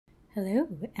Hello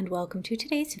and welcome to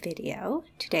today's video.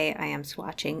 Today I am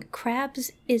swatching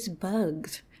Crabs is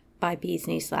Bugs by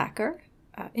Lacquer.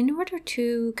 In order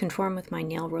to conform with my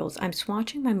nail rules, I'm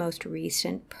swatching my most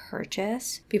recent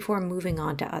purchase before moving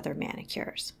on to other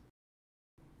manicures.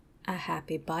 A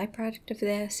happy byproduct of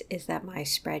this is that my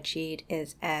spreadsheet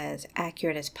is as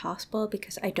accurate as possible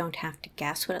because I don't have to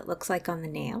guess what it looks like on the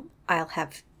nail. I'll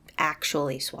have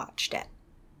actually swatched it.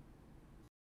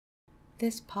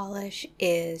 This polish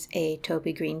is a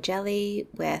taupe green jelly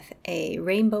with a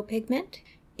rainbow pigment.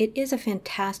 It is a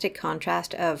fantastic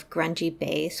contrast of grungy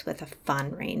base with a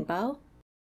fun rainbow.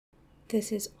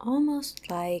 This is almost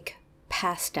like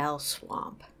pastel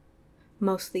swamp.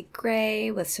 Mostly gray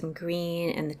with some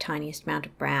green and the tiniest amount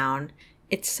of brown.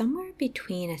 It's somewhere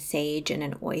between a sage and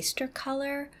an oyster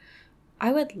color.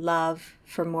 I would love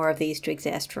for more of these to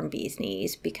exist from Bee's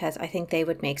Knees because I think they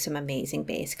would make some amazing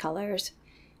base colors.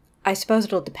 I suppose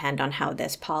it'll depend on how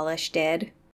this polish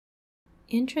did.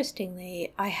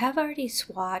 Interestingly, I have already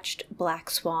swatched Black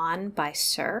Swan by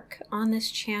Cirque on this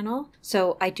channel,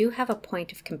 so I do have a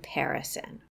point of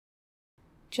comparison.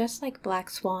 Just like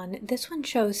Black Swan, this one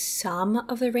shows some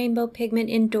of the rainbow pigment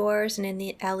indoors and in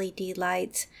the LED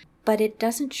lights, but it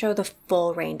doesn't show the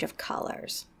full range of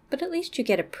colors. But at least you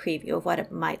get a preview of what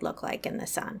it might look like in the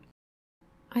sun.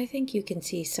 I think you can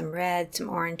see some red, some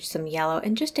orange, some yellow,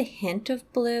 and just a hint of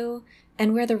blue.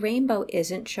 And where the rainbow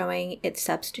isn't showing, it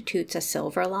substitutes a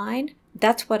silver line.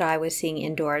 That's what I was seeing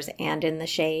indoors and in the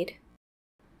shade.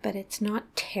 But it's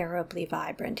not terribly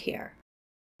vibrant here.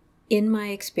 In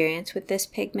my experience with this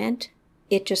pigment,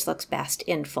 it just looks best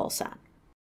in full sun.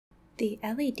 The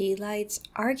LED lights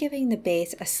are giving the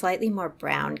base a slightly more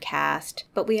brown cast,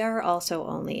 but we are also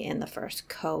only in the first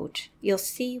coat. You'll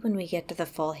see when we get to the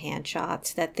full hand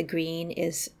shots that the green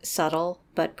is subtle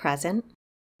but present.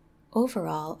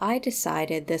 Overall, I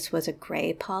decided this was a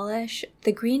gray polish.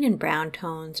 The green and brown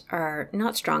tones are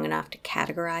not strong enough to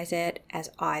categorize it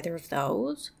as either of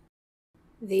those.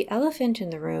 The elephant in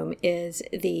the room is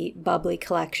the bubbly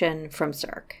collection from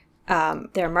Cirque.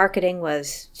 Their marketing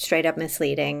was straight up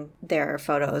misleading. Their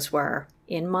photos were,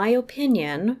 in my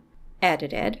opinion,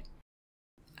 edited.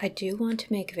 I do want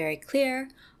to make very clear,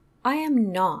 I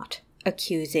am not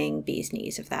accusing Bee's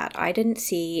Knees of that. I didn't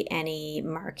see any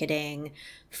marketing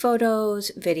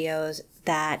photos, videos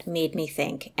that made me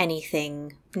think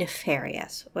anything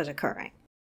nefarious was occurring.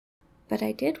 But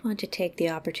I did want to take the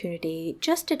opportunity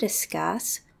just to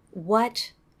discuss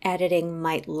what editing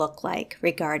might look like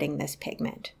regarding this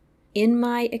pigment. In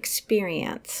my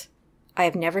experience, I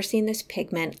have never seen this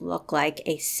pigment look like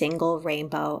a single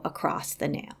rainbow across the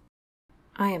nail.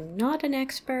 I am not an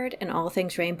expert in all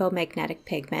things rainbow magnetic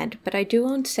pigment, but I do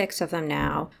own 6 of them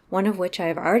now, one of which I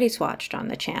have already swatched on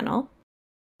the channel.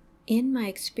 In my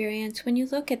experience, when you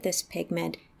look at this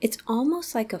pigment, it's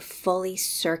almost like a fully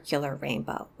circular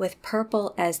rainbow, with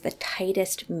purple as the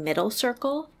tightest middle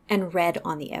circle and red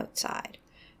on the outside.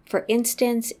 For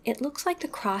instance, it looks like the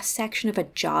cross-section of a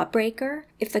jawbreaker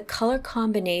if the color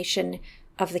combination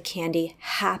of the candy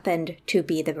happened to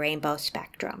be the rainbow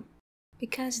spectrum.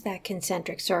 Because that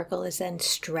concentric circle is then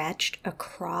stretched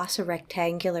across a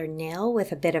rectangular nail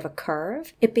with a bit of a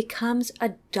curve, it becomes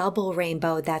a double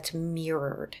rainbow that's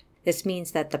mirrored. This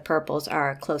means that the purples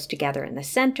are close together in the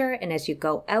center, and as you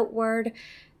go outward,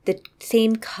 the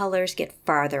same colors get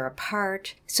farther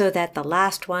apart, so that the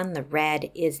last one, the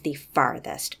red, is the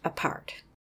farthest apart.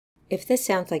 If this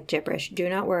sounds like gibberish, do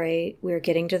not worry. We're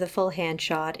getting to the full hand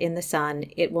shot in the sun.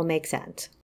 It will make sense.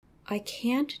 I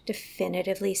can't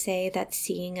definitively say that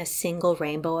seeing a single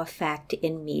rainbow effect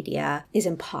in media is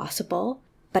impossible,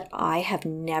 but I have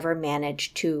never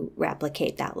managed to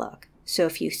replicate that look. So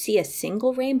if you see a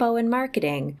single rainbow in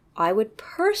marketing, I would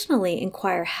personally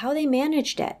inquire how they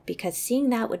managed it, because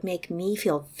seeing that would make me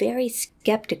feel very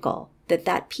skeptical that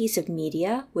that piece of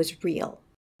media was real.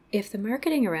 If the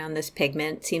marketing around this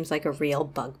pigment seems like a real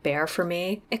bugbear for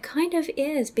me, it kind of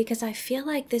is, because I feel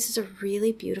like this is a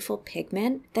really beautiful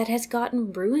pigment that has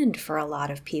gotten ruined for a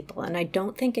lot of people, and I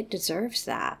don't think it deserves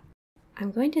that.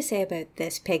 I'm going to say about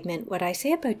this pigment what I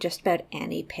say about just about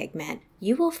any pigment.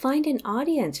 You will find an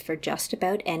audience for just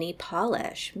about any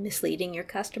polish. Misleading your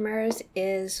customers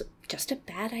is just a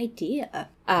bad idea.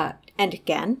 And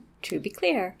again, to be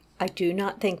clear, I do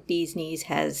not think Bee's Knees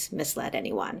has misled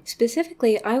anyone.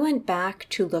 Specifically, I went back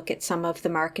to look at some of the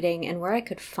marketing, and where I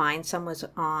could find some was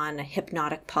on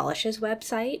Hypnotic Polish's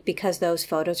website, because those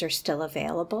photos are still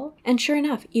available. And sure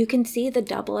enough, you can see the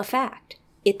double effect.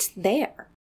 It's there.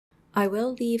 I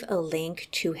will leave a link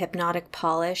to Hypnotic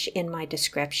Polish in my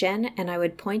description, and I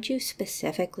would point you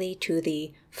specifically to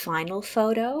the final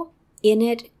photo. In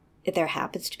it, there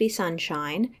happens to be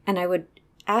sunshine, and I would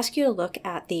ask you to look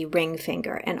at the ring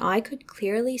finger, and I could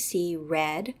clearly see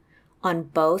red on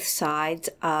both sides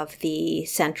of the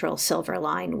central silver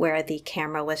line where the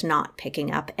camera was not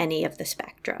picking up any of the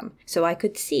spectrum. So I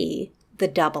could see the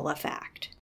double effect.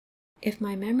 If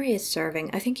my memory is serving,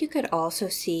 I think you could also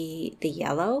see the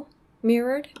yellow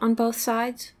mirrored on both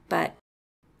sides, but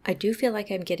I do feel like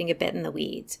I'm getting a bit in the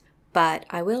weeds. But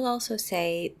I will also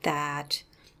say that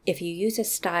if you use a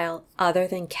style other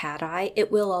than cat eye,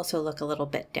 it will also look a little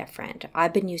bit different.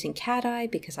 I've been using cat eye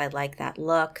because I like that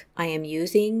look. I am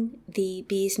using the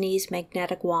Bee's Knees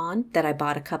magnetic wand that I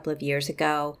bought a couple of years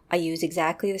ago. I use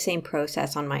exactly the same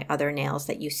process on my other nails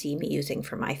that you see me using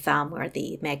for my thumb, where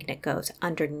the magnet goes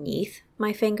underneath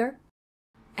my finger.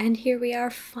 And here we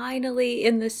are finally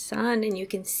in the sun, and you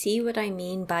can see what I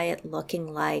mean by it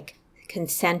looking like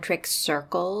concentric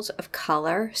circles of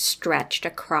color stretched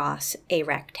across a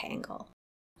rectangle.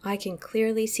 I can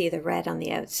clearly see the red on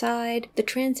the outside. The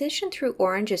transition through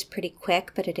orange is pretty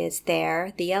quick, but it is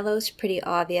there. The yellow's pretty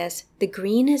obvious. The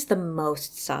green is the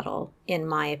most subtle, in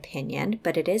my opinion,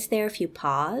 but it is there if you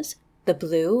pause. The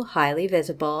blue, highly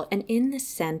visible, and in the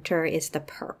center is the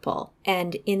purple.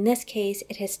 And in this case,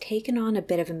 it has taken on a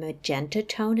bit of a magenta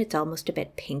tone. It's almost a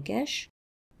bit pinkish.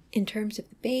 In terms of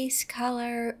the base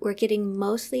color, we're getting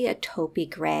mostly a taupey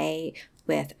gray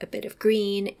with a bit of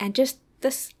green and just the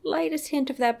slightest hint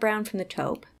of that brown from the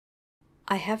taupe.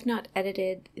 I have not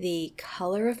edited the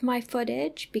color of my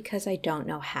footage because I don't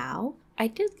know how. I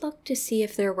did look to see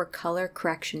if there were color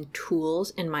correction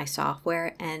tools in my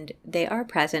software, and they are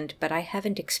present, but I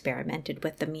haven't experimented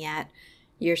with them yet.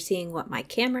 You're seeing what my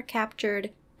camera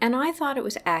captured, and I thought it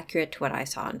was accurate to what I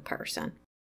saw in person.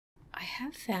 I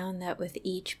have found that with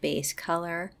each base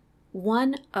color,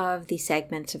 one of the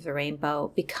segments of the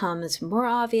rainbow becomes more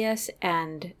obvious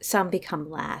and some become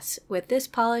less. With this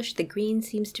polish, the green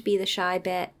seems to be the shy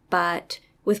bit, but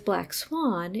with Black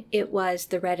Swan, it was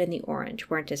the red and the orange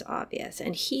weren't as obvious.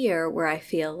 And here, where I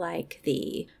feel like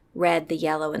the red, the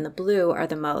yellow, and the blue are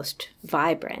the most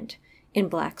vibrant, in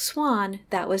Black Swan,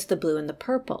 that was the blue and the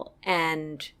purple.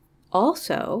 And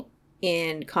also,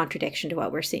 in contradiction to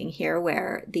what we're seeing here,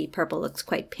 where the purple looks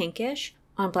quite pinkish,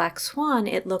 on Black Swan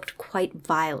it looked quite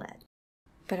violet.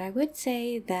 But I would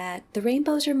say that the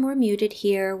rainbows are more muted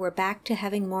here. We're back to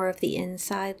having more of the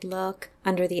inside look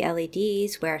under the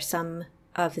LEDs, where some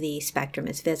of the spectrum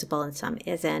is visible and some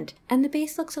isn't, and the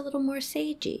base looks a little more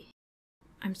sagey.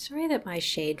 I'm sorry that my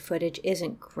shade footage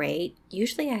isn't great.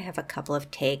 Usually I have a couple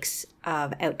of takes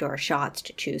of outdoor shots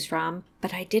to choose from,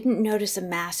 but I didn't notice a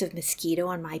massive mosquito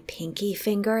on my pinky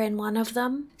finger in one of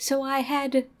them, so I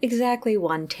had exactly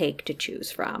one take to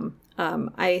choose from.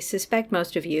 I suspect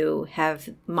most of you have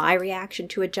my reaction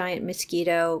to a giant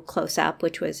mosquito close up,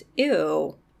 which was,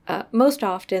 ew. Most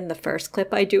often the first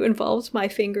clip I do involves my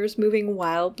fingers moving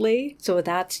wildly, so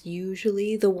that's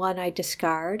usually the one I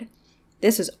discard.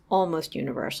 This is almost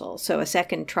universal, so a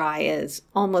second try is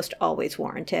almost always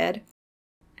warranted.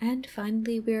 And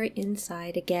finally, we're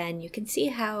inside again. You can see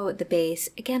how the base,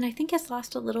 again, I think has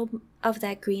lost a little of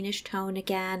that greenish tone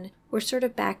again. We're sort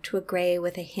of back to a gray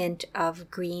with a hint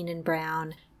of green and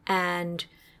brown, and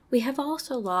we have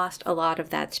also lost a lot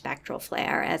of that spectral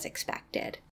flare as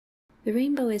expected. The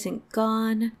rainbow isn't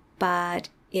gone, but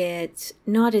it's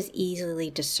not as easily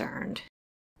discerned.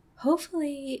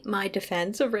 Hopefully my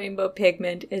defense of rainbow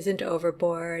pigment isn't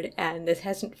overboard and this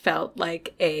hasn't felt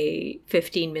like a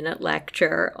 15-minute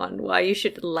lecture on why you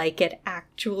should like it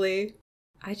actually.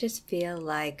 I just feel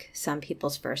like some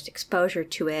people's first exposure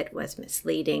to it was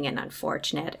misleading and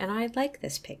unfortunate, and I like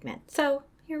this pigment, so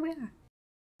here we are.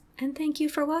 And thank you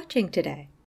for watching today.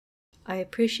 I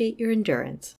appreciate your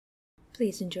endurance.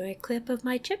 Please enjoy a clip of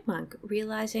my chipmunk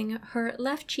realizing her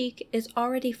left cheek is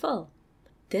already full.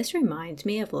 This reminds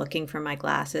me of looking for my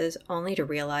glasses only to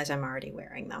realize I'm already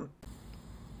wearing them.